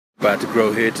About to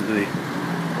go here to the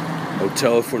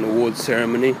hotel for an awards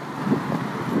ceremony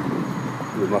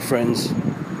with my friends.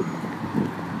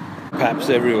 Paps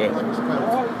everywhere.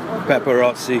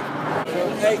 Paparazzi.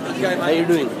 Hey, how you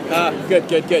doing? Good.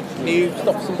 Can you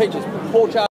stop some pictures? Paul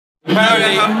Chowdhry.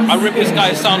 Apparently, I ripped this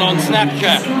guy's son on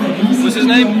Snapchat. What's his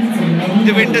name?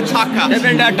 Devinder Tucker.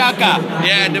 Devinder Tucker.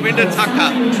 Yeah, Devinder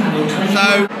Tucker.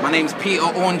 So, my name's Peter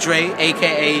Andre,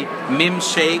 aka Mim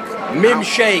Shake. Mim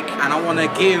Shake. And I want to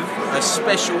give a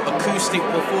special acoustic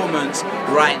performance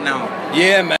right now.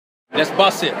 Yeah, man. Let's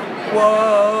bust it.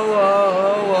 Whoa,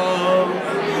 whoa,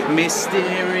 whoa.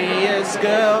 Mysterious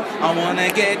girl, I want to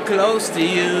get close to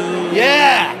you.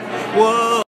 Yeah.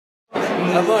 Whoa.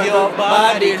 Move your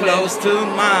body close to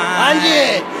mine.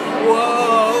 Angie.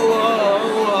 Whoa,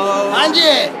 whoa, whoa.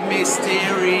 Angie.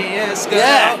 Mysterious girl.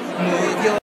 Yeah. Move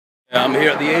your... I'm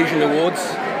here at the Asian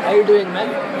Awards. How you doing, man?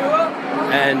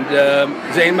 And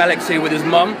Zayn Malik's here with his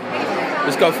mum.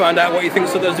 Let's go find out what he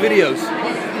thinks of those videos.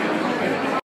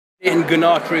 In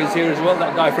Chowdhry is here as well,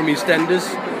 that guy from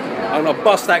EastEnders. I'm gonna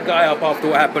bust that guy up after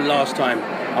what happened last time.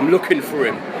 I'm looking for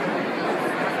him.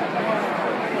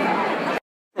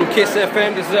 From Kiss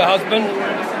FM, this is her husband.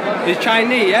 He's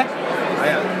Chinese, yeah?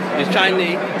 Yeah. He's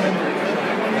Chinese.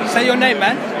 Say your name,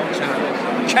 man.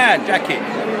 Chan, Jackie.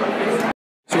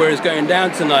 That's where it's going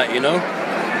down tonight, you know?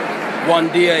 One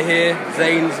Dia here,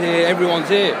 Zayn's here, everyone's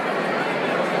here.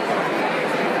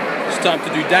 It's time to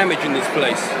do damage in this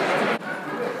place.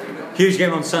 Huge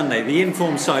game on Sunday. The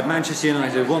informed side, Manchester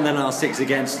United, have won their last 6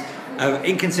 against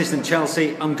inconsistent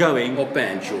Chelsea. I'm going. Or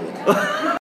Banjord. Look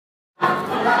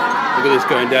at this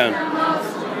going down.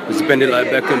 It's bend it like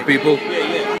Beckham, people.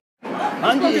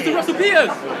 Angie. It's the Russell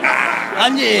Peters.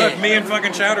 Angie. Look, me and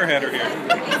fucking Chowdhry are here.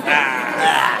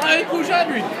 Hey, Paul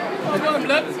Chowdhry. How's it going,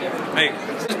 blood? Hey.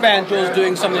 This Banjord's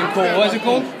doing something called, what is it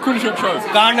called? Corner Show.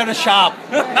 Garner the Sharp.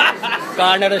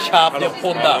 Garner the Sharp, the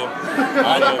Punda.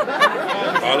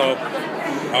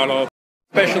 Hello.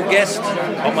 Special guest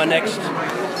on my next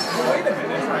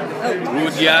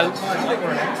Rudial,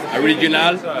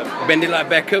 original, bend it like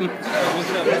Beckham.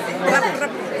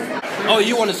 Oh,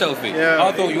 you want a selfie? Yeah.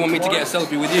 I thought you want me to get a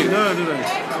selfie with you. No.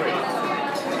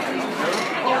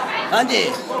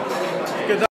 Andy.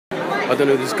 I don't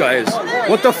know who this guy is.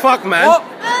 What the fuck, man?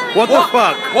 What the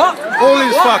fuck? What? All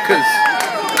these fuckers.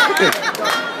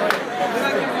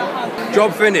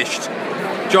 Job finished.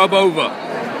 Job over.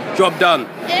 Job done.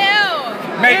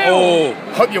 Mate, Oh.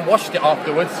 hope you washed it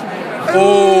afterwards.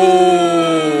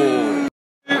 Oh.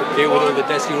 Here with all the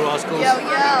Desi rascals.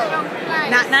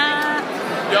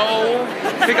 Yo,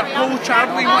 big up Paul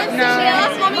Chowdhry right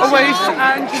now. Always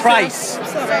and Trice.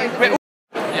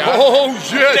 oh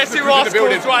shit! Desi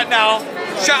Rascals right now.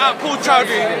 Shout out Paul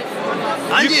Chowdhry.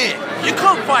 You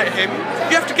can't fight him.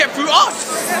 You have to get through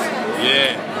us.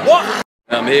 Yeah. What?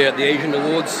 I'm here at the Asian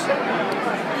Awards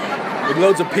with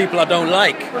loads of people I don't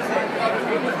like.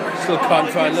 Still can't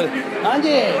find it.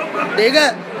 Anji,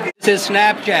 this is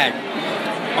Snapchat.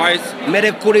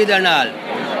 Mere kuri da naal.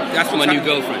 That's my new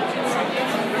girlfriend.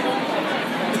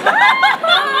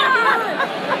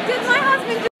 Did my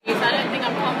husband do this? I don't think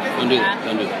I'm confident. Don't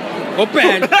do that. Oh,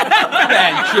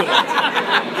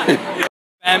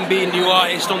 Bambi, new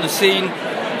artist on the scene.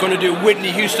 Gonna do a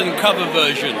Whitney Houston cover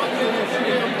version.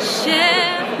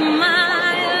 Share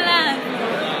my life,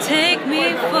 take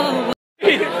me forward.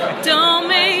 Don't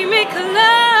make me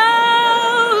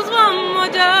close one more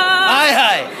door.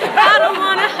 Hi. I don't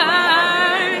wanna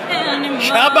hurt anymore.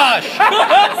 Shabash.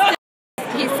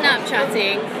 He's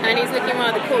Snapchatting and he's looking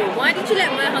rather cool. Why did you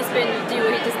let my husband do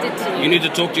what he just did to you? You need to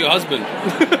talk to your husband.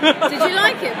 Did you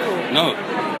like it, Paul? No.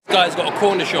 This guy's got a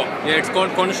corner shop. Yeah, it's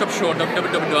called Corner Shop Show.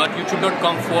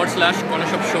 www.youtube.com/Corner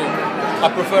Shop Show. I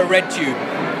prefer red tube.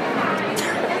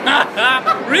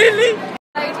 Really?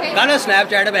 Can I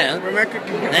Snapchat man?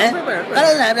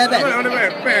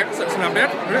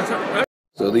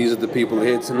 So these are the people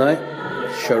here tonight.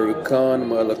 Shahrukh Khan,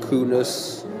 Mala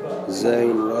Kunis,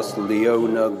 Zayn, Russell,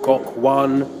 Leona,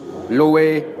 Gokwan,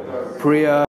 Loe,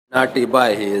 Priya. Nati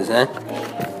Bai he is, eh?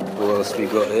 What else we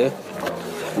got here?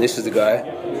 And this is the guy.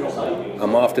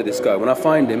 I'm after this guy. When I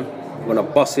find him, I'm gonna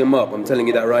bust him up. I'm telling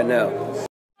you that right now.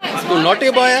 Tu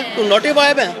naughty boy hai? Tu naughty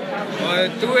boy hai?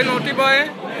 Tu a naughty boy hai?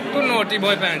 Tu naughty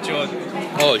boy Banjord.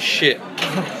 Oh shit.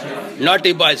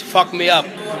 Naughty boys fuck me up.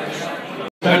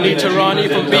 Andy Tarani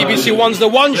from BBC One's The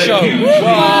One Show.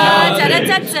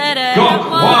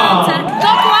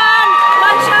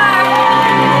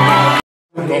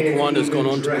 Gokwan has gone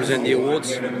on to present the awards.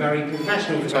 So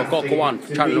Gokwan,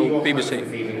 channel BBC.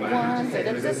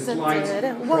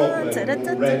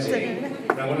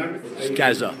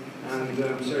 Gaza. So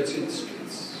it's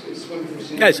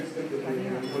Guys.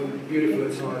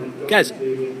 Guys.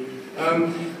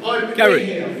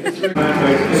 Gary.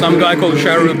 Some guy called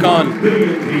Shah Rukh Khan.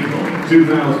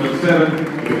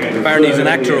 2007. Apparently he's an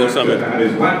actor or something.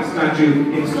 His wax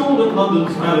statue installed at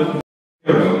London's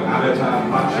hero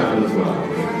Avatar as well.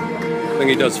 I think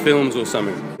he does films or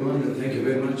something. Thank you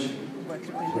very much.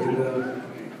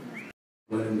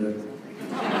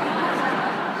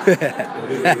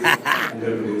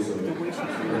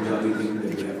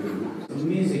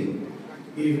 Amazing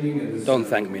evening. Don't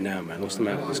thank me now, man. What's the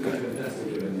matter with this guy?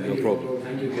 No problem.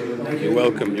 You're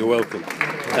welcome. You're welcome.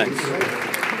 Thanks.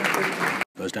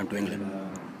 First time to England.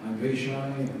 I'm very shy.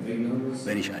 I'm very nervous.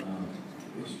 Very shy.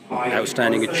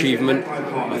 Outstanding achievement.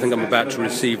 I think I'm about to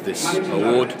receive this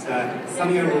award.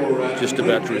 Just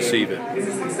about to receive it.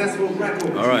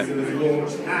 All right.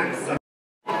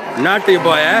 Naughty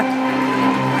boy, eh?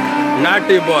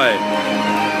 Naughty boy.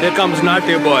 Here comes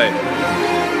naughty boy.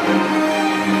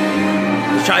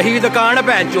 Shahi the Kana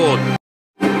Panchod.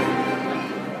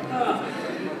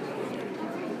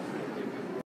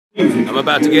 I'm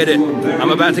about to get it.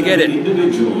 I'm about to get it.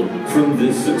 From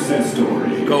this success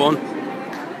story. Go on.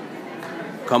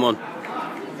 Come on.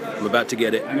 I'm about to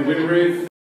get it. And the winner is...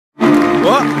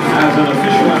 What? As an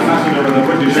official ambassador of the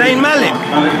British... Zayn Malik.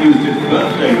 Malik used his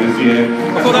birthday this year.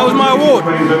 I thought that was my award.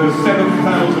 Raised over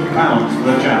 £7,000 for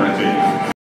the charity.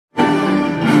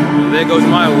 There goes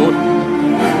my award.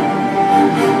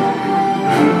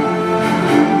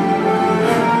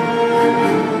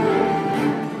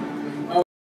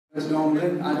 As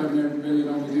normally, I don't really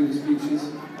normally do the speeches,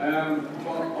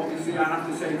 but obviously I have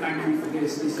to say thank you for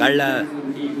this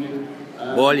evening.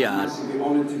 Bolia. Massively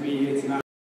honoured to be here tonight.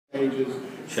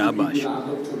 Shabash. That I've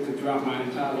looked up to throughout my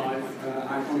entire life.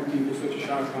 Iconic people such as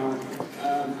Shah Rukh Khan,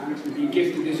 and to be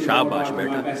gifted this award by one of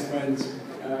my best friends,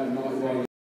 not well.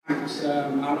 Thanks. I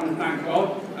want to thank God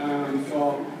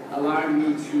for allowing me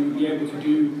to be able to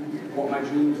do what my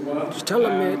dreams were. Just tell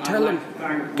him, mate. Tell him.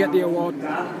 Get the award.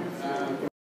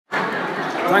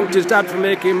 Thanked his dad for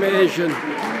making me Asian.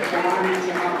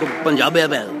 Punjabi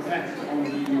bell.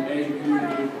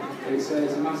 It's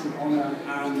a massive honour,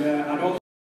 and I'd also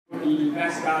the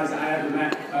best guys that I ever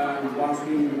met whilst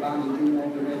being in the band and doing all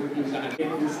the amazing things that I did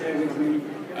will stay with me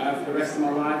for the rest of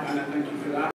my life, and I thank you for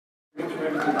that.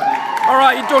 All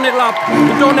right, you've done it, lad.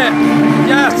 You've done it.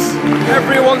 Yes,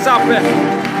 everyone's happy.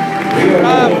 You've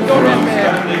done it,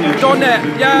 mate. You've done it.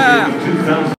 Yeah.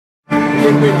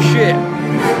 Didn't win shit.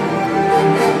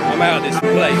 I'm out of this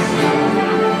place.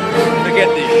 Forget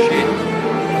this shit.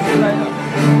 See you later.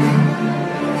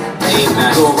 Hey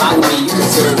man, go around with me, you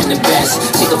deserving the best.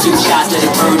 Take a few shots, let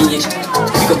it burn in you.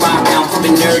 You can ride around, put a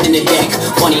nerd in the deck.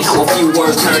 Funny how a few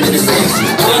words turn into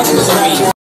sex.